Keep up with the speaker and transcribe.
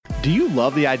Do you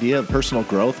love the idea of personal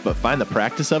growth but find the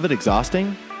practice of it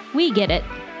exhausting? We get it.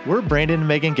 We're Brandon and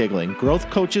Megan Giggling, growth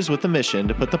coaches with the mission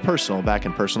to put the personal back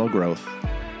in personal growth.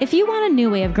 If you want a new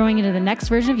way of growing into the next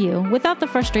version of you without the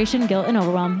frustration, guilt, and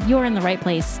overwhelm, you're in the right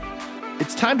place.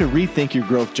 It's time to rethink your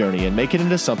growth journey and make it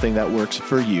into something that works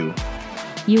for you.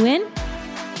 You in?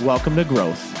 Welcome to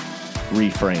Growth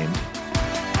Reframed.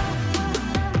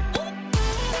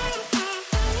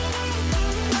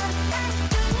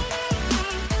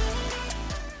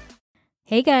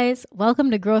 Hey guys, welcome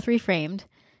to Growth Reframed.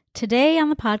 Today on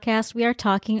the podcast, we are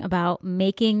talking about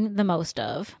making the most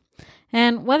of.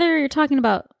 And whether you're talking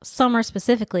about summer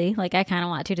specifically, like I kind of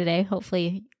want to today,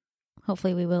 hopefully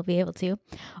we will be able to,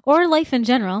 or life in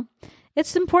general,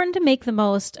 it's important to make the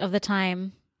most of the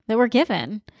time that we're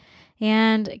given.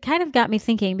 And it kind of got me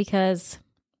thinking because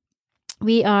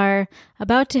we are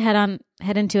about to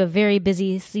head into a very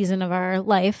busy season of our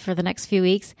life for the next few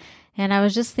weeks. And I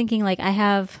was just thinking, like, I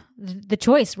have the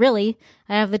choice, really.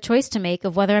 I have the choice to make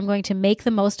of whether I'm going to make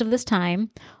the most of this time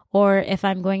or if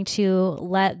I'm going to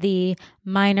let the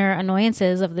minor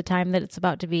annoyances of the time that it's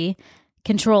about to be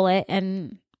control it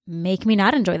and make me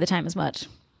not enjoy the time as much.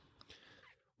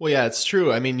 Well, yeah, it's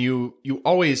true. I mean, you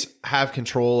always have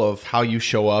control of how you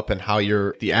show up and how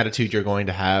the attitude you're going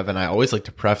to have. And I always like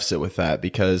to preface it with that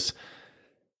because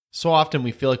so often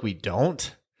we feel like we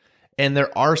don't. And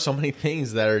there are so many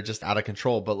things that are just out of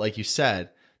control. But like you said,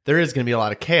 there is going to be a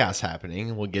lot of chaos happening.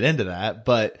 And we'll get into that.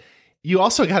 But you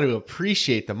also got to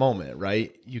appreciate the moment,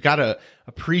 right? You got to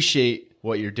appreciate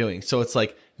what you're doing. So it's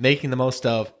like making the most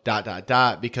of ...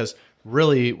 because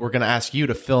really we're going to ask you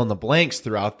to fill in the blanks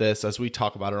throughout this as we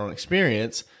talk about our own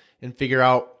experience and figure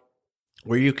out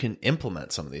where you can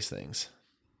implement some of these things.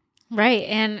 Right.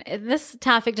 And this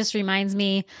topic just reminds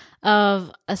me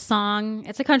of a song.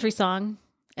 It's a country song.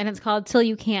 And it's called Till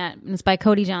You Can't, and it's by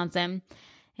Cody Johnson.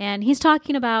 And he's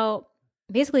talking about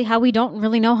basically how we don't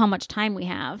really know how much time we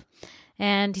have.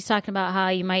 And he's talking about how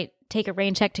you might take a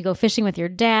rain check to go fishing with your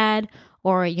dad,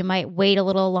 or you might wait a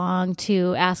little long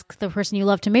to ask the person you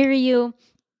love to marry you,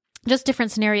 just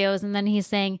different scenarios. And then he's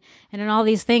saying, and in all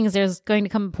these things, there's going to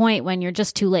come a point when you're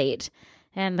just too late.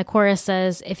 And the chorus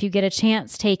says, if you get a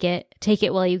chance, take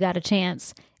it while you got a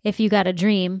chance. If you got a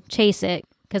dream, chase it,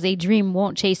 because a dream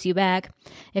won't chase you back.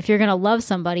 If you're going to love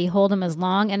somebody, hold them as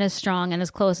long and as strong and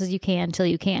as close as you can till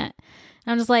you can't.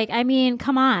 And I'm just like, I mean,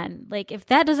 come on. Like, if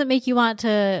that doesn't make you want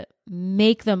to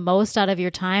make the most out of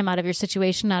your time, out of your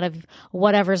situation, out of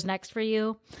whatever's next for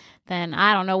you, then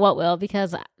I don't know what will,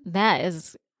 because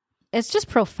it's just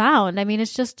profound. I mean,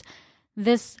 it's just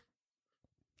this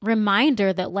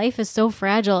reminder that life is so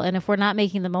fragile, and if we're not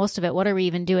making the most of it, what are we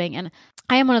even doing? And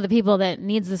I am one of the people that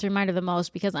needs this reminder the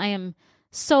most because I am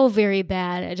so very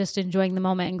bad at just enjoying the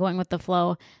moment and going with the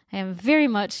flow. I am very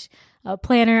much a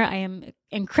planner. I am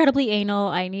incredibly anal.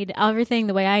 I need everything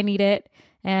the way I need it.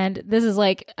 And this is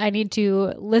like, I need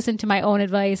to listen to my own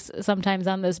advice sometimes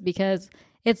on this because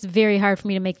it's very hard for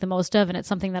me to make the most of, and it's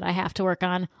something that I have to work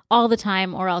on all the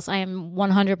time, or else I am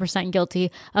 100%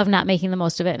 guilty of not making the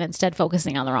most of it and instead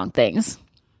focusing on the wrong things.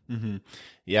 Mm-hmm.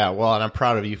 Yeah, well, and I'm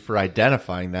proud of you for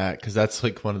identifying that because that's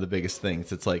like one of the biggest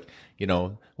things. It's like,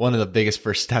 one of the biggest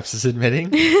first steps is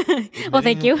admitting well,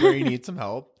 thank you. where you need some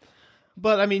help.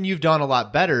 But I mean, you've done a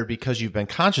lot better because you've been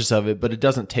conscious of it, but it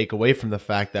doesn't take away from the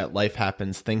fact that life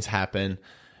happens, things happen,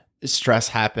 stress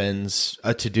happens,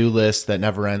 a to-do list that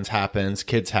never ends happens,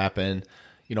 kids happen,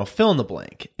 fill in the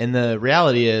blank. And the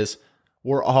reality is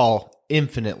we're all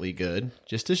infinitely good,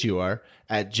 just as you are,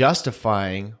 at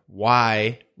justifying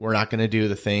why we're not going to do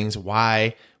the things,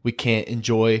 why we can't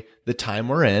enjoy the time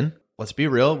we're in. Let's be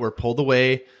real. We're pulled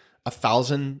away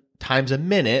 1,000 times a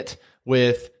minute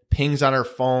with pings on our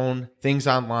phone, things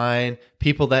online,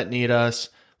 people that need us.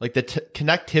 Like the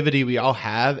connectivity we all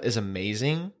have is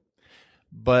amazing.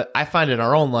 But I find in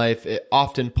our own life, it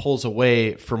often pulls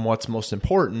away from what's most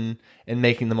important and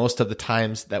making the most of the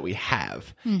times that we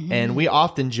have. Mm-hmm. And we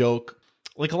often joke,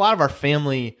 like a lot of our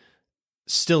family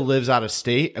still lives out of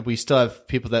state. We still have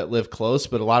people that live close,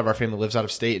 but a lot of our family lives out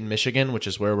of state in Michigan, which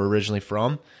is where we're originally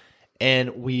from.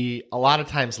 And we a lot of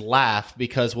times laugh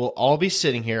because we'll all be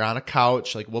sitting here on a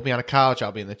couch. Like we'll be on a couch,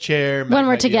 I'll be in the chair. When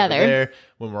we're together.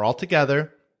 When we're all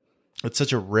together. It's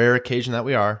such a rare occasion that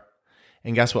we are.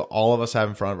 And guess what? All of us have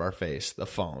in front of our face, the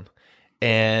phone.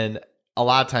 And a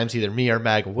lot of times either me or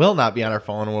Meg will not be on our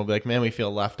phone and we'll be like, man, we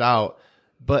feel left out.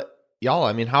 But y'all,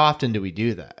 I mean, how often do we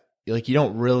do that? Like you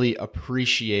don't really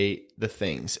appreciate the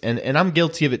things. And I'm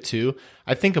guilty of it too.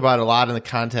 I think about it a lot in the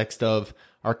context of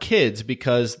our kids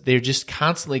because they're just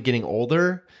constantly getting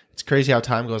older. It's crazy how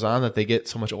time goes on that they get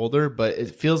so much older, but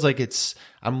it feels like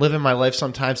I'm living my life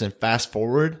sometimes in fast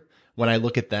forward when I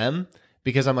look at them,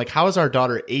 because I'm like, how is our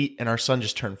daughter 8 and our son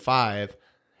just turned 5?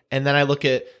 And then I look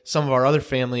at some of our other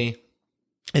family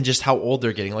and just how old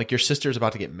they're getting. Like your sister's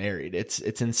about to get married. It's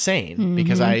insane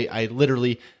because I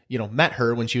literally, met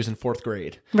her when she was in 4th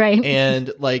grade. Right. And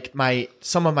like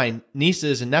some of my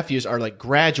nieces and nephews are like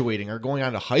graduating or going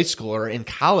on to high school or in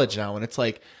college now. And it's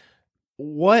like,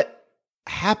 what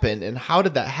happened and how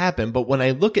did that happen? But when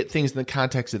I look at things in the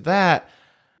context of that,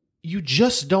 you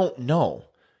just don't know.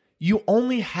 You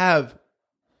only have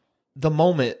the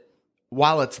moment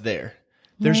while it's there.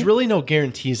 There's really no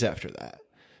guarantees after that.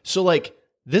 So like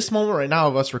this moment right now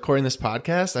of us recording this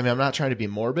podcast, I mean, I'm not trying to be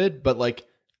morbid, but like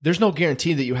there's no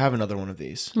guarantee that you have another one of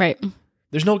these. Right.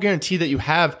 There's no guarantee that you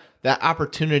have that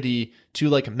opportunity to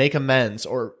like make amends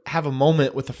or have a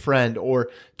moment with a friend or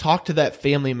talk to that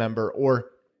family member or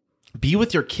be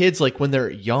with your kids like when they're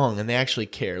young and they actually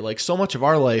care. Like so much of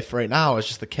our life right now is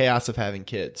just the chaos of having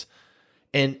kids.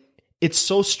 And it's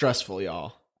so stressful,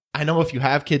 y'all. I know if you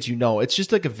have kids, it's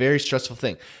just like a very stressful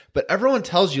thing. But everyone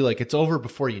tells you like it's over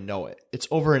before you know it. It's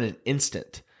over in an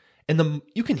instant. And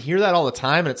you can hear that all the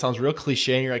time and it sounds real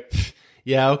cliche and you're like,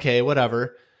 yeah, okay,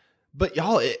 whatever. But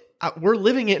y'all, we're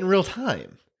living it in real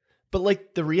time. But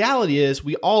like the reality is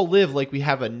we all live like we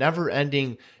have a never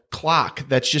ending clock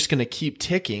that's just going to keep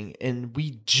ticking and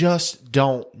we just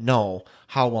don't know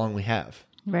how long we have.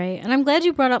 Right. And I'm glad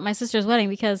you brought up my sister's wedding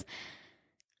because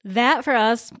that for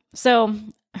us, so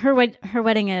her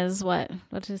wedding is what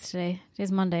is today?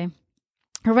 Today's Monday.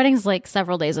 Her wedding's like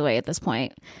several days away at this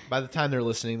point. By the time they're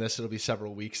listening to this, it'll be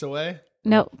several weeks away.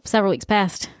 No, several weeks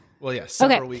past. Well, yeah,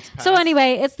 several weeks past. So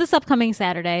anyway, it's this upcoming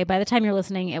Saturday. By the time you're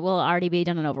listening, it will already be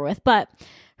done and over with. But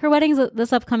her wedding's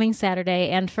this upcoming Saturday,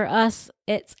 and for us,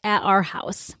 it's at our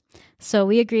house. So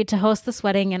we agreed to host this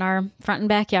wedding in our front and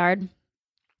backyard.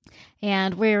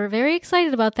 And we're very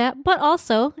excited about that. But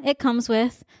also, it comes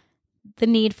with the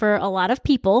need for a lot of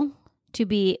people to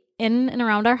be in and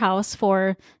around our house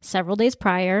for several days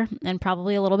prior and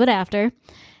probably a little bit after.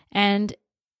 And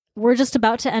we're just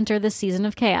about to enter this season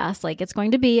of chaos. Like it's going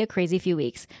to be a crazy few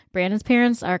weeks. Brandon's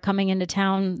parents are coming into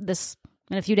town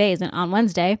in a few days on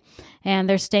Wednesday, and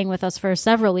they're staying with us for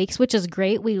several weeks, which is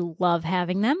great. We love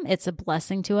having them. It's a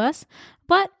blessing to us.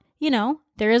 But,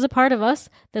 there is a part of us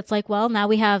that's like, well, now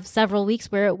we have several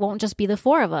weeks where it won't just be the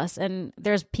 4 of us. And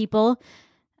there's people,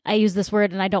 I use this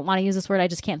word and I don't want to use this word. I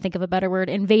just can't think of a better word,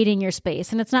 invading your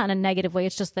space. And it's not in a negative way.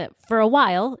 It's just that for a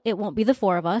while, it won't be the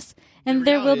 4 of us and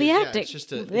there will be acting. It's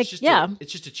just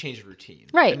a change of routine.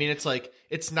 Right. I mean, it's like,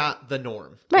 it's not the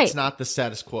norm. Right. It's not the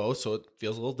status quo. So it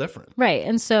feels a little different. Right.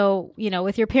 And so,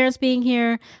 with your parents being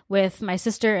here, with my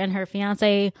sister and her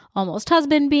fiance, almost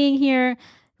husband being here,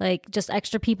 like just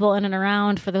extra people in and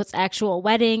around for this actual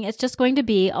wedding, it's just going to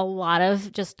be a lot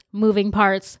of just moving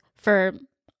parts for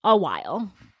a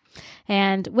while.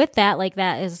 And with that, like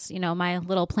that is, my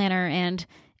little planner and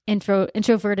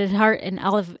introverted heart and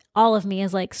all of me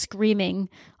is like screaming,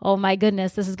 oh my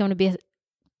goodness, this is going to be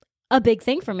a big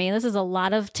thing for me. This is a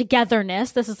lot of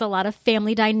togetherness. This is a lot of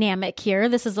family dynamic here.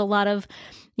 This is a lot of,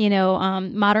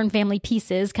 modern family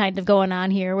pieces kind of going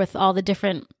on here with all the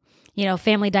different,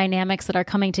 family dynamics that are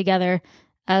coming together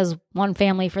as one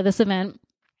family for this event.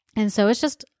 And so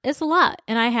it's a lot.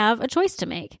 And I have a choice to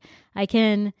make. I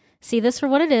can see this for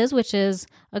what it is, which is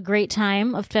a great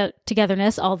time of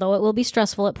togetherness, although it will be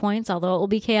stressful at points, although it will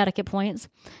be chaotic at points.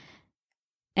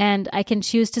 And I can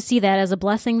choose to see that as a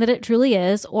blessing that it truly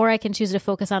is, or I can choose to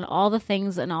focus on all the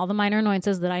things and all the minor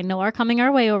annoyances that I know are coming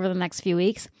our way over the next few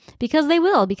weeks, because they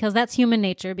will, because that's human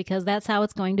nature, because that's how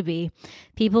it's going to be.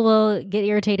 People will get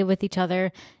irritated with each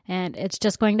other, and it's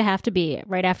just going to have to be.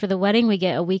 Right after the wedding, we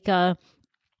get a week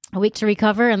to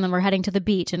recover, and then we're heading to the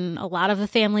beach. And a lot of the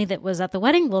family that was at the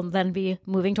wedding will then be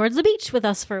moving towards the beach with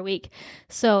us for a week.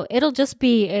 So it'll just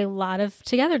be a lot of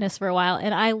togetherness for a while.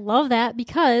 And I love that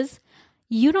because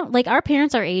our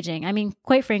parents are aging. I mean,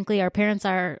 quite frankly, our parents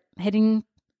are hitting,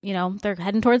 they're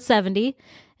heading towards 70.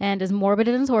 And as morbid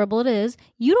and as horrible it is,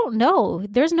 you don't know.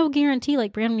 There's no guarantee,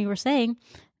 like Brandon, you were saying,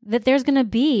 that there's going to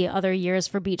be other years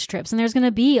for beach trips and there's going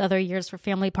to be other years for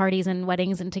family parties and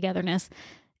weddings and togetherness.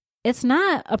 It's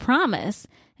not a promise.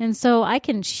 And so I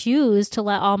can choose to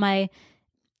let all my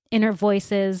inner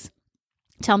voices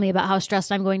tell me about how stressed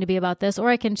I'm going to be about this, or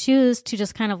I can choose to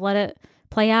just kind of let it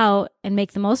play out and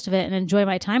make the most of it and enjoy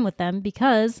my time with them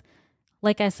because,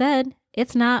 like I said,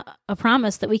 it's not a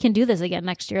promise that we can do this again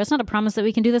next year. It's not a promise that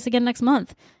we can do this again next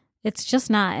month. It's just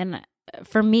not. And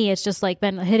for me, it's just like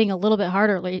been hitting a little bit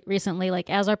harder recently. Like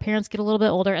as our parents get a little bit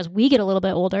older, as we get a little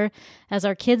bit older, as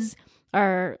our kids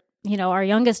are our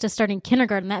youngest is starting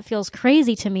kindergarten. That feels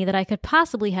crazy to me that I could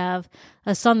possibly have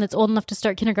a son that's old enough to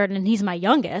start kindergarten and he's my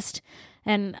youngest.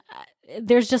 And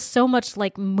there's just so much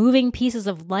like moving pieces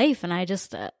of life. And I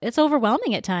just, it's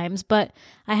overwhelming at times, but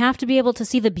I have to be able to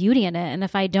see the beauty in it. And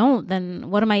if I don't, then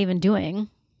what am I even doing?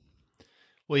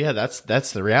 Well, yeah,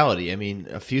 that's the reality. I mean,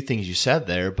 a few things you said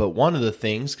there, but one of the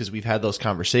things, because we've had those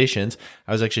conversations,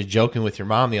 I was actually joking with your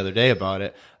mom the other day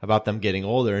about them getting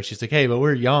older. And she's like, hey, but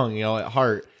we're young, at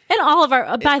heart. And all of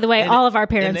our, by the way, all of our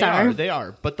parents are. They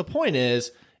are. But the point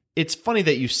is, it's funny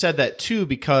that you said that too,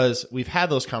 because we've had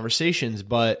those conversations,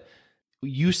 but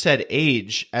you said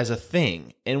age as a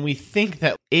thing. And we think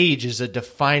that age is a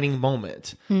defining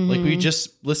moment. Like we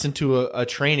just listened to a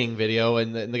training video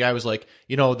and the guy was like,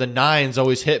 the nines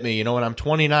always hit me. When I'm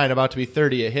 29, about to be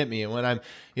 30, it hit me. And when I'm,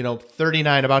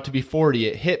 39, about to be 40,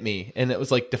 it hit me. And it was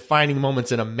like defining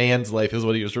moments in a man's life is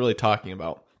what he was really talking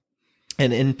about.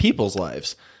 And in people's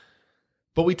lives.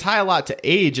 But we tie a lot to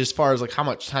age as far as like how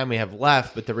much time we have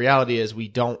left. But the reality is we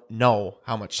don't know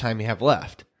how much time we have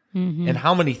left. And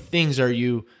how many things are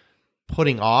you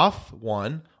putting off,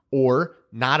 one, or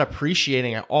not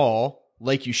appreciating at all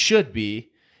like you should be?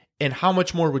 And how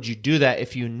much more would you do that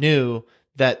if you knew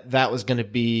that that was going to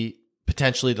be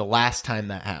potentially the last time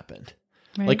that happened?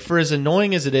 Right. Like for as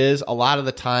annoying as it is, a lot of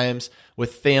the times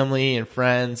with family and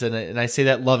friends, and I say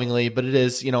that lovingly, but it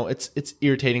is, it's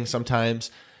irritating sometimes.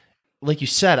 Like you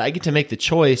said, I get to make the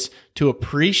choice to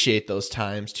appreciate those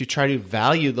times, to try to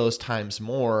value those times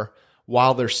more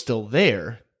while they're still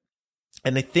there.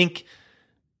 And I think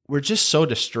we're just so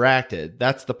distracted.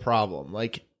 That's the problem.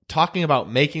 Like talking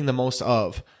about making the most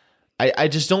of, I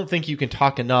just don't think you can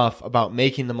talk enough about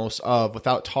making the most of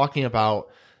without talking about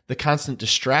the constant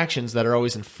distractions that are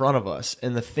always in front of us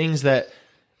and the things that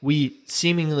we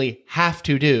seemingly have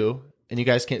to do. And you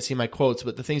guys can't see my quotes,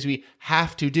 but the things we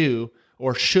have to do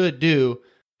or should do,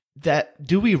 that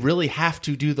do we really have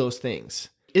to do those things?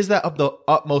 Is that of the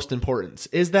utmost importance?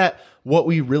 Is that what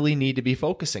we really need to be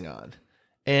focusing on?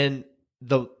 And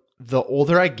the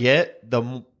older I get,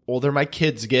 the older my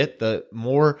kids get, the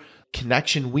more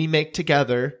connection we make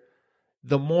together,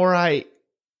 the more I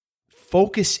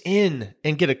focus in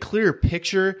and get a clearer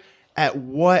picture at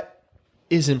what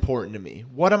is important to me.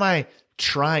 What am I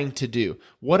trying to do?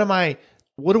 What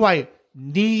do I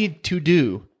need to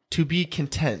do to be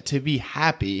content, to be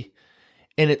happy?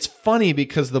 And it's funny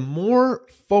because the more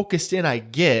focused in I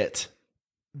get,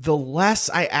 the less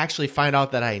I actually find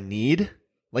out that I need.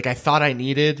 Like I thought I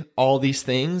needed all these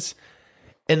things.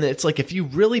 And it's like if you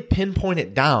really pinpoint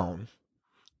it down,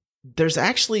 there's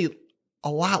actually a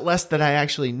lot less that I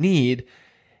actually need.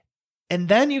 And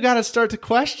then you got to start to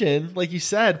question, like you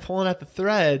said, pulling at the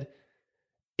thread,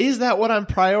 is that what I'm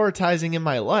prioritizing in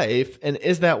my life? And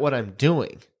is that what I'm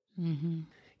doing? Mm-hmm.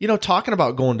 Talking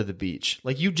about going to the beach,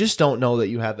 like you just don't know that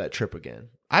you have that trip again.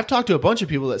 I've talked to a bunch of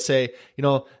people that say,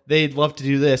 they'd love to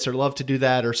do this or love to do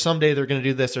that, or someday they're going to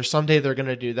do this or someday they're going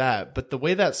to do that. But the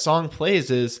way that song plays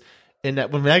is, and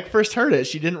that when Meg first heard it,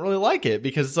 she didn't really like it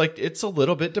because it's a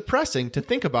little bit depressing to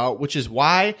think about, which is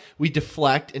why we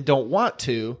deflect and don't want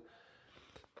to.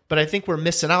 But I think we're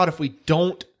missing out if we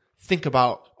don't think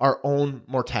about our own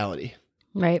mortality.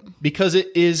 Right. Because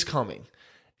it is coming.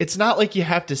 It's not like you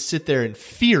have to sit there and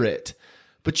fear it,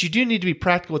 but you do need to be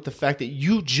practical with the fact that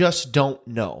you just don't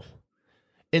know.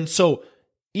 And so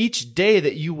each day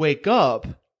that you wake up,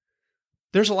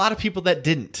 there's a lot of people that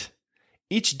didn't.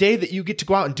 Each day that you get to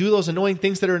go out and do those annoying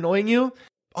things that are annoying you,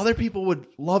 other people would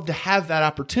love to have that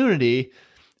opportunity.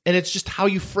 And it's just how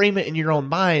you frame it in your own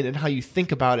mind and how you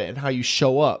think about it and how you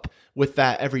show up with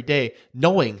that every day,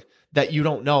 knowing that you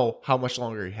don't know how much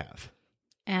longer you have.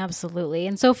 Absolutely.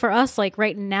 And so for us, like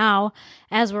right now,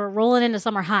 as we're rolling into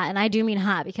summer hot, and I do mean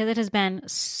hot because it has been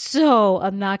so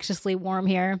obnoxiously warm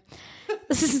here.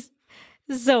 This is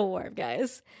so warm,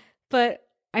 guys. But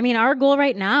I mean, our goal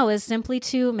right now is simply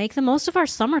to make the most of our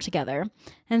summer together.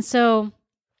 And so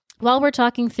while we're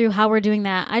talking through how we're doing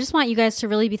that, I just want you guys to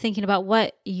really be thinking about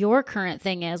what your current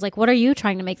thing is. Like, what are you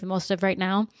trying to make the most of right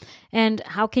now? And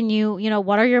how can you,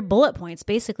 what are your bullet points?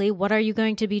 Basically, what are you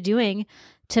going to be doing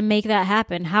to make that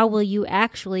happen? How will you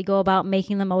actually go about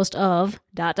making the most of ...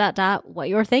 what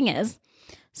your thing is?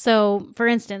 So for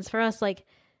instance, for us, like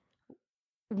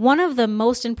one of the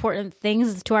most important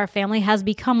things to our family has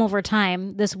become over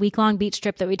time this week-long beach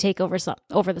trip that we take over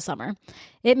the summer.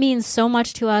 It means so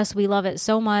much to us. We love it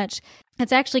so much.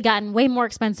 It's actually gotten way more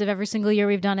expensive every single year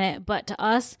we've done it. But to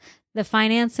us, the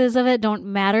finances of it don't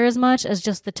matter as much as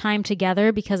just the time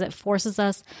together because it forces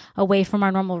us away from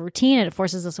our normal routine. It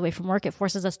forces us away from work. It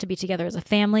forces us to be together as a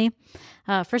family.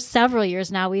 For several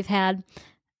years now, we've had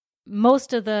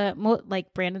most of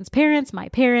like Brandon's parents, my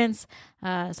parents,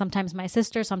 sometimes my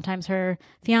sister, sometimes her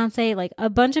fiance, like a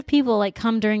bunch of people like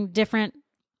come during different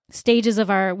stages of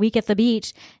our week at the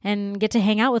beach and get to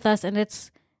hang out with us. And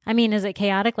is it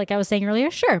chaotic? Like I was saying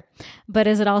earlier? Sure. But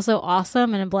is it also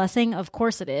awesome and a blessing? Of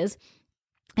course it is.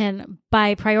 And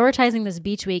by prioritizing this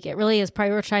beach week, it really is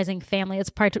prioritizing family. It's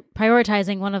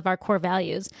prioritizing one of our core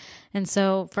values. And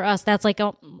so for us, that's like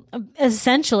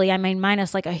essentially,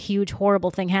 minus like a huge,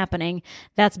 horrible thing happening,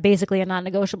 that's basically a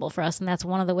non-negotiable for us. And that's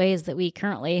one of the ways that we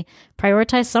currently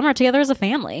prioritize summer together as a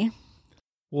family.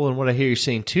 Well, and what I hear you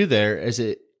saying too there is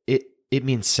it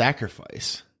means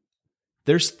sacrifice.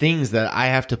 There's things that I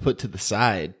have to put to the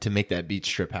side to make that beach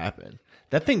trip happen.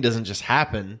 That thing doesn't just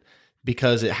happen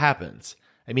because it happens.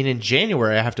 In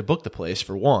January, I have to book the place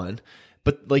for one,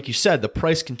 but like you said, the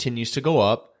price continues to go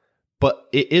up, but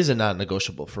it is a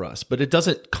non-negotiable for us. But it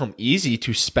doesn't come easy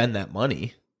to spend that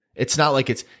money. It's not like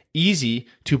it's easy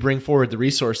to bring forward the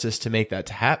resources to make that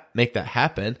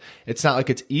happen. It's not like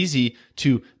it's easy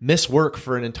to miss work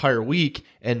for an entire week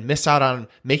and miss out on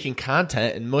making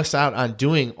content and miss out on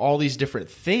doing all these different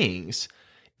things.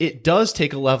 It does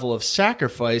take a level of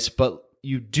sacrifice, but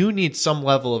you do need some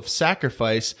level of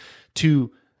sacrifice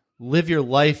to live your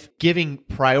life giving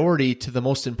priority to the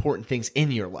most important things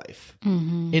in your life.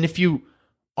 Mm-hmm. And if you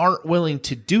aren't willing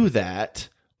to do that,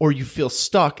 or you feel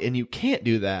stuck and you can't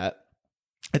do that,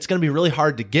 it's going to be really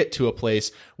hard to get to a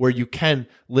place where you can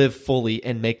live fully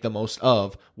and make the most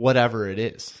of whatever it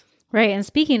is. Right. And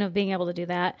speaking of being able to do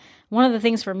that, one of the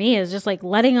things for me is just like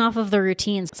letting off of the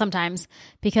routines sometimes,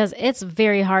 because it's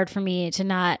very hard for me to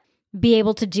not be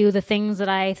able to do the things that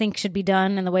I think should be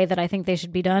done in the way that I think they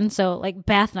should be done. So like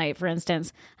bath night, for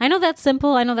instance, I know that's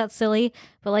simple. I know that's silly,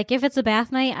 but like if it's a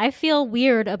bath night, I feel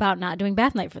weird about not doing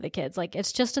bath night for the kids. Like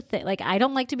it's just a thing. Like I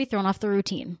don't like to be thrown off the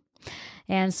routine.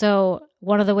 And so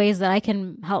one of the ways that I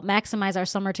can help maximize our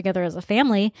summer together as a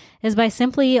family is by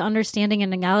simply understanding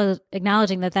and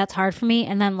acknowledging that that's hard for me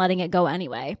and then letting it go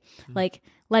anyway. Mm-hmm. Like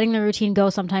letting the routine go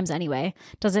sometimes anyway.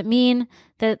 Does it mean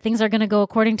that things are going to go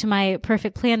according to my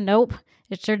perfect plan? Nope.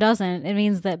 It sure doesn't. It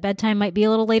means that bedtime might be a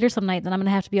little later some nights, and I'm going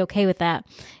to have to be okay with that.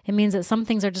 It means that some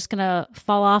things are just going to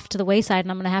fall off to the wayside,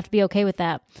 and I'm going to have to be okay with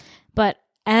that. But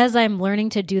as I'm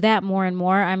learning to do that more and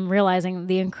more, I'm realizing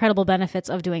the incredible benefits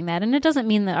of doing that. And it doesn't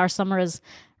mean that our summer is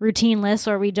routineless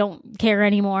or we don't care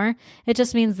anymore. It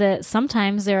just means that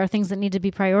sometimes there are things that need to be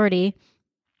priority,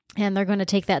 and they're going to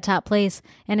take that top place.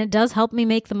 And it does help me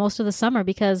make the most of the summer,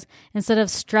 because instead of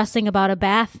stressing about a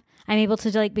bath, I'm able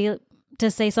to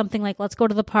say something like, let's go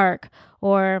to the park,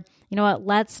 or you know what,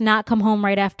 let's not come home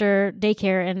right after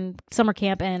daycare and summer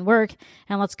camp and work,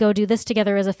 and let's go do this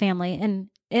together as a family. And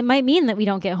it might mean that we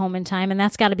don't get home in time, and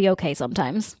that's got to be okay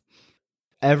sometimes.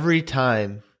 Every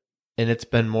time, and it's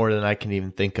been more than I can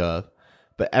even think of,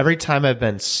 but every time I've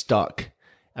been stuck,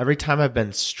 every time I've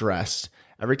been stressed,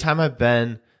 every time I've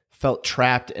felt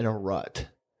trapped in a rut,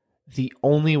 the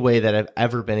only way that I've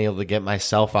ever been able to get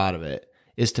myself out of it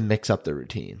is to mix up the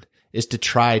routine, is to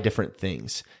try different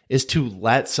things, is to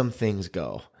let some things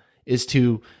go, is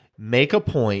to make a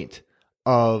point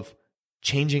of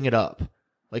changing it up.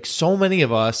 Like so many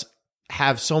of us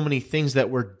have so many things that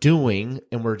we're doing,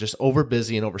 and we're just over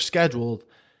busy and over scheduled,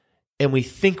 and we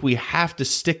think we have to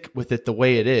stick with it the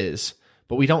way it is,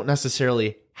 but we don't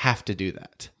necessarily have to do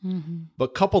that. Mm-hmm.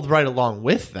 But coupled right along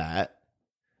with that,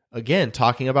 again,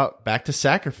 talking about back to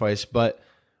sacrifice, but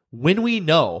when we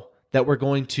know that we're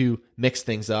going to mix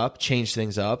things up, change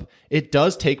things up, it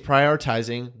does take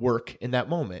prioritizing work in that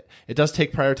moment. It does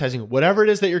take prioritizing whatever it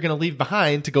is that you're going to leave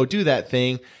behind to go do that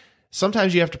thing.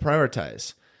 Sometimes you have to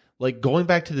prioritize. Like going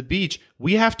back to the beach,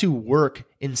 we have to work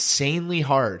insanely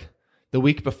hard the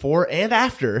week before and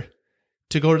after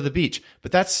to go to the beach.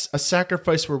 But that's a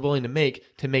sacrifice we're willing to make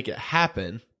it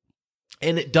happen.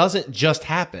 And it doesn't just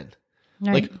happen.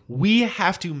 Right. Like we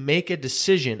have to make a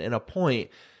decision and a point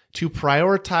to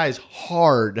prioritize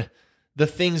hard the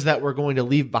things that we're going to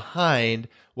leave behind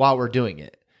while we're doing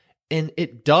it. And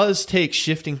it does take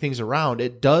shifting things around.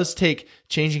 It does take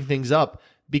changing things up,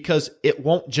 because it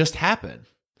won't just happen.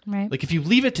 Right. Like if you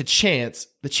leave it to chance,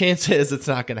 the chance is it's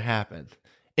not going to happen.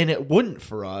 And it wouldn't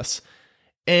for us.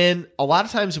 And a lot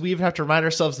of times we even have to remind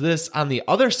ourselves this on the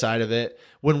other side of it,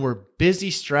 when we're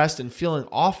busy, stressed, and feeling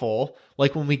awful,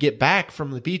 like when we get back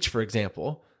from the beach, for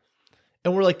example.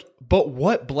 And we're like, but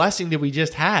what blessing did we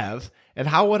just have? And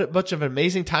what much of an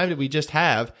amazing time did we just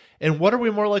have? And what are we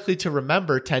more likely to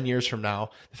remember 10 years from now?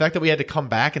 The fact that we had to come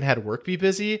back and had work be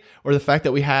busy, or the fact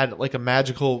that we had like a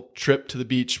magical trip to the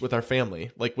beach with our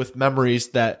family, like with memories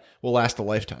that will last a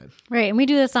lifetime? Right. And we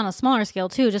do this on a smaller scale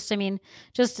too. Just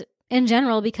in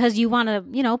general because you want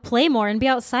to, play more and be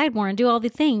outside more and do all the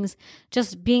things.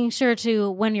 Just being sure to,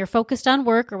 when you're focused on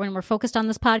work or when we're focused on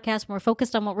this podcast, when we're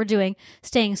focused on what we're doing,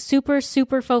 staying super,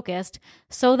 super focused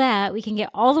so that we can get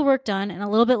all the work done in a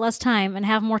little bit less time and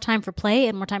have more time for play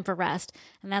and more time for rest.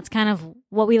 And that's kind of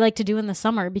what we like to do in the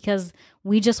summer because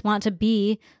we just want to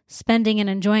be spending and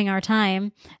enjoying our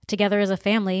time together as a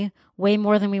family way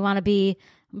more than we want to be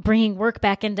bringing work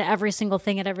back into every single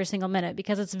thing at every single minute,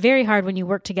 because it's very hard when you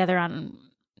work together on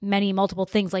multiple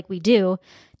things like we do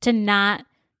to not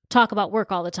talk about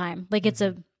work all the time. Like it's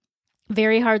a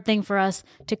very hard thing for us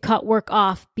to cut work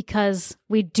off because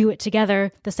we do it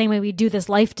together the same way we do this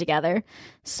life together.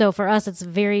 So for us, it's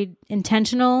very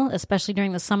intentional, especially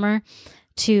during the summer,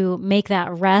 to make that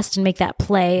rest and make that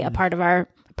play a part of our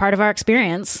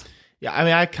experience. Yeah, I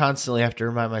mean, I constantly have to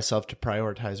remind myself to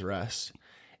prioritize rest.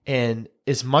 And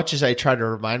as much as I try to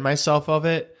remind myself of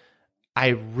it, I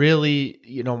really,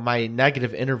 my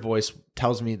negative inner voice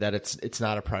tells me that it's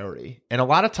not a priority. And a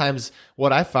lot of times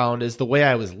what I found is the way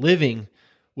I was living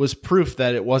was proof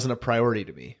that it wasn't a priority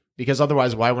to me, because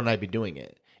otherwise, why wouldn't I be doing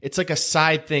it? It's like a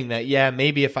side thing that,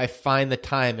 maybe if I find the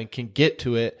time and can get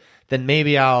to it, then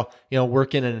maybe I'll,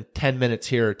 work in 10 minutes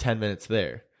here or 10 minutes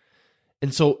there.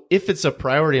 And so if it's a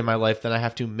priority in my life, then I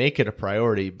have to make it a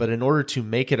priority. But in order to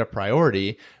make it a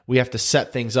priority, we have to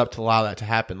set things up to allow that to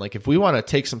happen. Like if we want to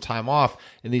take some time off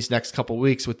in these next couple of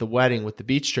weeks with the wedding, with the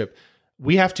beach trip,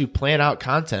 we have to plan out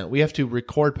content. We have to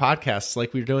record podcasts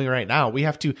like we're doing right now. We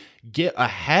have to get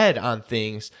ahead on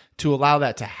things to allow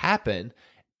that to happen.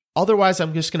 Otherwise,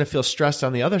 I'm just going to feel stressed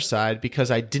on the other side because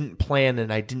I didn't plan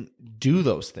and I didn't do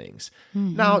those things.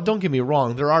 Mm-hmm. Now, don't get me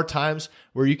wrong. There are times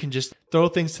where you can just throw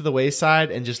things to the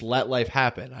wayside and just let life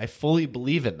happen. I fully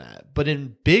believe in that. But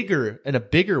in a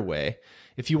bigger way,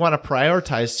 if you want to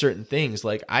prioritize certain things,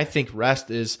 like I think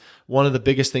rest is one of the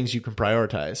biggest things you can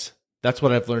prioritize. That's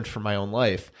what I've learned from my own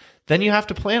life. Then you have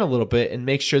to plan a little bit and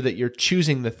make sure that you're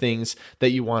choosing the things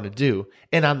that you want to do.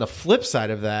 And on the flip side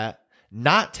of that,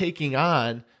 not taking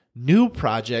on new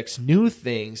projects, new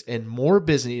things, and more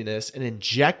busyness and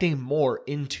injecting more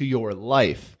into your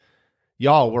life.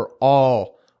 Y'all, we're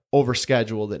all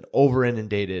overscheduled and over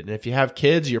inundated. And if you have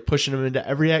kids, you're pushing them into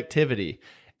every activity.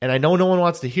 And I know no one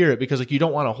wants to hear it because you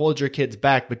don't want to hold your kids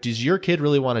back, but does your kid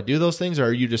really want to do those things, or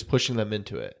are you just pushing them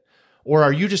into it? Or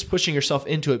are you just pushing yourself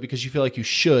into it because you feel like you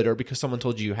should, or because someone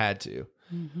told you had to?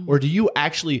 Mm-hmm. Or do you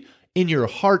actually, in your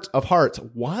heart of hearts,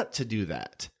 want to do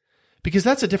that? Because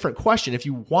that's a different question. If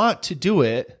you want to do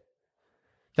it,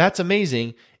 that's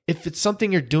amazing. If it's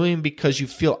something you're doing because you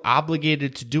feel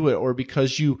obligated to do it, or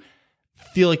because you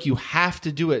feel like you have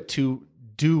to do it to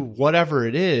do whatever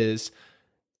it is,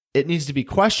 it needs to be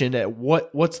questioned at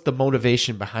what's the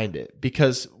motivation behind it.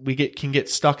 Because we can get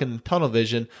stuck in tunnel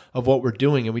vision of what we're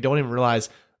doing, and we don't even realize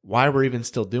why we're even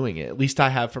still doing it. At least I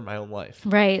have for my own life.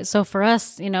 Right. So for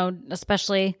us,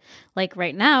 especially like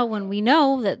right now, when we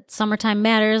know that summertime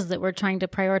matters, that we're trying to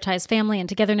prioritize family and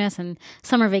togetherness and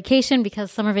summer vacation,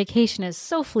 because summer vacation is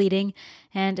so fleeting.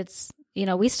 And it's,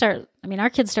 our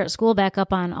kids start school back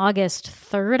up on August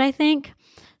 3rd, I think.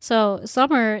 So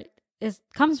summer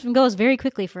comes and goes very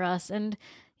quickly for us. And,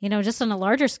 just on a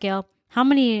larger scale, how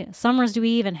many summers do we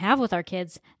even have with our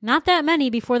kids? Not that many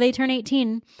before they turn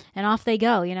 18 and off they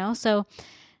go, So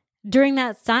during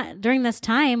this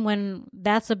time when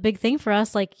that's a big thing for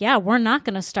us, we're not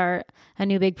going to start a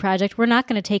new big project. We're not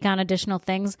going to take on additional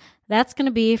things. That's going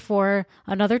to be for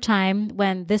another time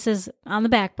when this is on the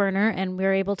back burner and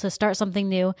we're able to start something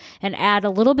new and add a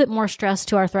little bit more stress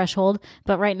to our threshold.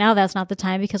 But right now that's not the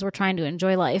time because we're trying to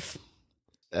enjoy life.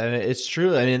 It's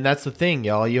true. I mean, that's the thing,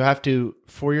 y'all. You have to,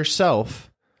 for yourself,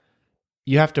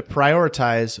 you have to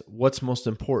prioritize what's most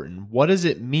important. What does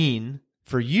it mean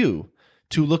for you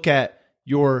to look at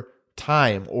your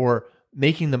time or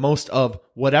making the most of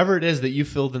whatever it is that you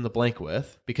filled in the blank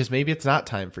with? Because maybe it's not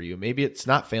time for you. Maybe it's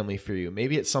not family for you.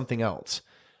 Maybe it's something else.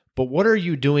 But what are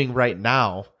you doing right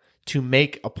now to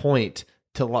make a point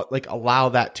to allow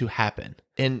that to happen?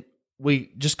 And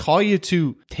we just call you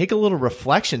to take a little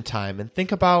reflection time and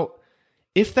think about,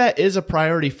 if that is a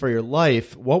priority for your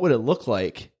life, what would it look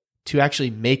like to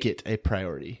actually make it a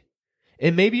priority?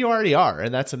 And maybe you already are,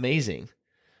 and that's amazing.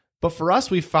 But for us,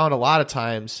 we've found a lot of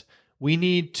times we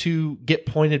need to get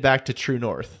pointed back to true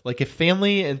north. Like if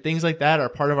family and things like that are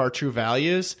part of our true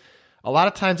values, a lot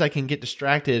of times I can get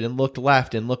distracted and look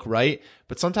left and look right,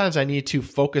 but sometimes I need to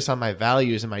focus on my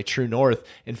values and my true north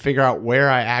and figure out where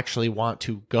I actually want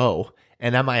to go.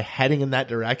 And am I heading in that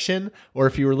direction? Or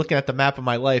if you were looking at the map of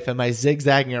my life, am I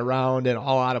zigzagging around and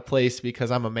all out of place because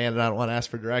I'm a man and I don't want to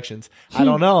ask for directions? I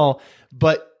don't know.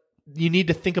 But you need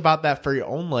to think about that for your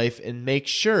own life and make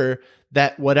sure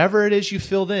that whatever it is you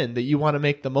filled in that you want to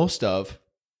make the most of,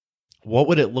 what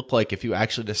would it look like if you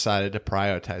actually decided to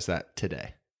prioritize that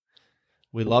today?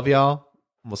 We love y'all.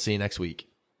 We'll see you next week.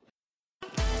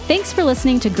 Thanks for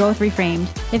listening to Growth Reframed.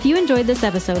 If you enjoyed this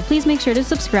episode, please make sure to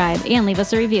subscribe and leave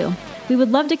us a review. We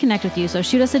would love to connect with you, so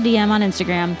shoot us a DM on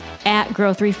Instagram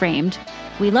 @GrowthReframed.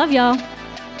 We love y'all.